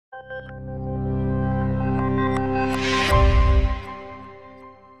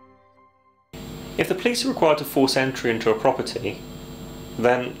If the police are required to force entry into a property,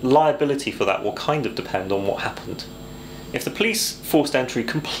 then liability for that will kind of depend on what happened. If the police forced entry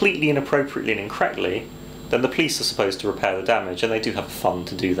completely inappropriately and incorrectly, then the police are supposed to repair the damage, and they do have a fund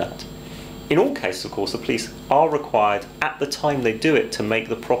to do that. In all cases, of course, the police are required at the time they do it to make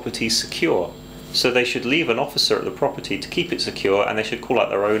the property secure. So they should leave an officer at the property to keep it secure, and they should call out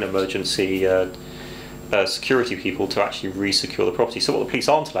their own emergency security people to actually re-secure the property. So what the police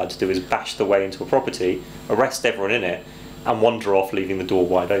aren't allowed to do is bash their way into a property, arrest everyone in it, and wander off, leaving the door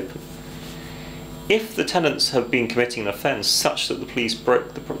wide open. If the tenants have been committing an offence such that the police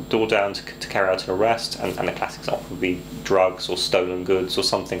broke the door down to carry out an arrest, and a classic example would be drugs or stolen goods or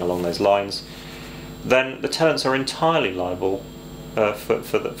something along those lines, then the tenants are entirely liable for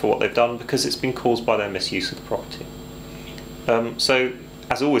what they've done, because it's been caused by their misuse of the property. So,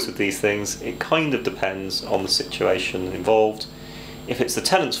 as always with these things, it kind of depends on the situation involved. If it's the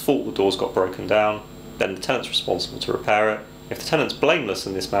tenant's fault the doors got broken down, then the tenant's responsible to repair it. If the tenant's blameless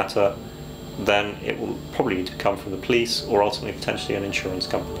in this matter, then it will probably need to come from the police or ultimately potentially an insurance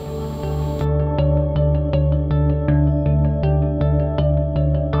company.